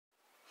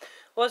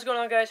What's going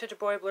on, guys? It's your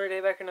boy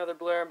Blu-rayDave back in another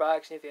Blu-ray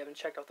unboxing. If you haven't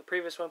checked out the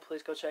previous one,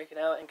 please go check it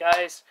out. And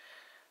guys,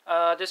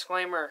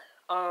 disclaimer,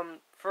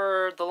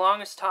 for the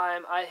longest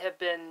time I have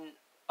been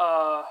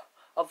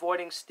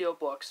avoiding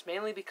Steelbooks,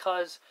 mainly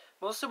because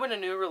mostly when a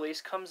new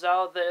release comes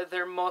out,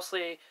 they're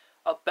mostly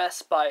a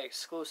Best Buy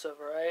exclusive,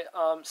 right?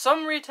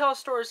 Some retail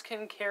stores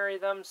can carry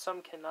them,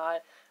 some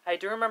cannot. I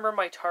do remember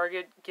my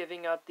Target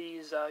giving out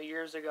these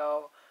years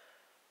ago.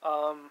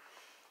 I'm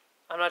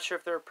not sure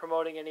if they're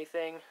promoting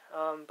anything,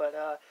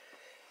 but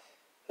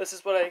this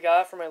is what I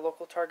got from my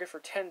local Target for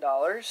 $10,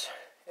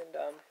 and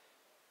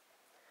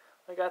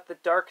I got the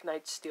Dark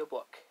Knight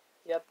Steelbook.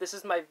 Yep, this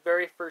is my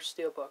very first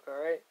Steelbook,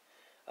 alright?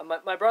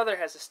 My brother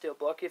has a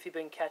Steelbook, if you've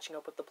been catching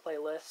up with the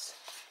playlists.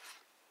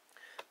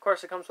 Of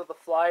course, it comes with a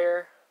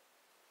flyer.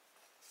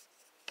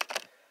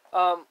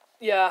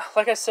 Yeah,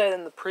 like I said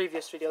in the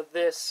previous video,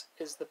 this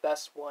is the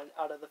best one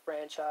out of the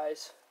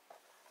franchise.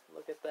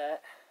 Look at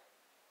that.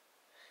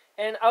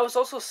 And I was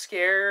also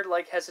scared,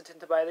 like, hesitant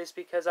to buy these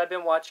because I've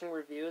been watching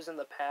reviews in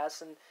the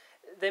past, and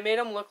they made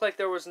them look like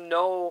there was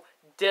no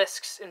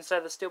discs inside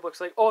the Steelbooks.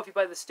 Like, oh, if you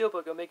buy the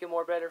Steelbook, it'll make it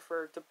more better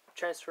to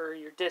transfer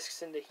your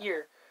discs into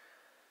here.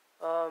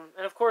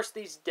 And of course,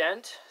 these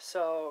dent,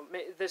 so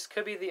this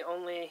could be the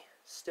only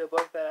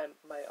Steelbook that I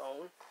might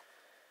own.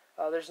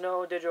 There's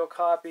no digital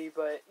copy,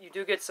 but you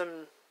do get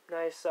some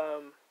nice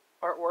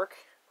artwork.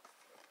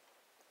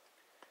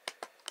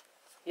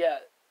 Yeah.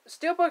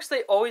 Steelbooks,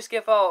 they always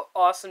give out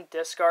awesome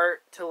disc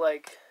art to,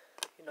 like,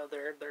 you know,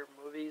 their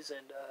movies,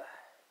 and I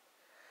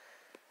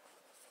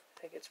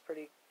think it's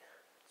pretty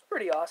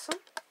awesome.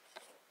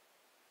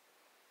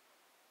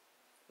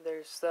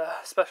 There's the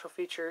special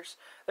features.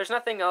 There's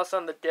nothing else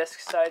on the disc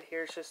side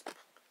here. It's just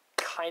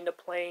kind of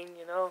plain,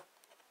 you know.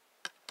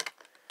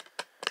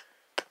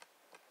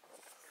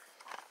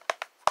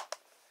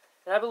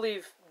 And I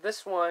believe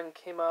this one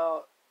came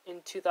out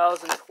in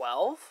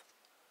 2012.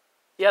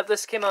 Yep,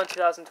 this came out in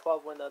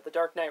 2012 when the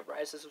Dark Knight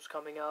Rises was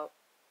coming out.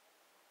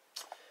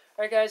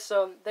 Alright guys,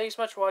 so thanks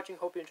so much for watching.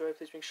 Hope you enjoyed.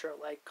 Please make sure to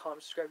like,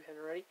 comment, subscribe if you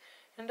haven't already.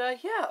 And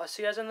yeah, I'll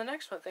see you guys in the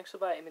next one. Thanks for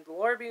buying. I mean, the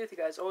Lord be with you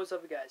guys. Always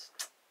love you guys.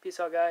 Peace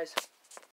out, guys.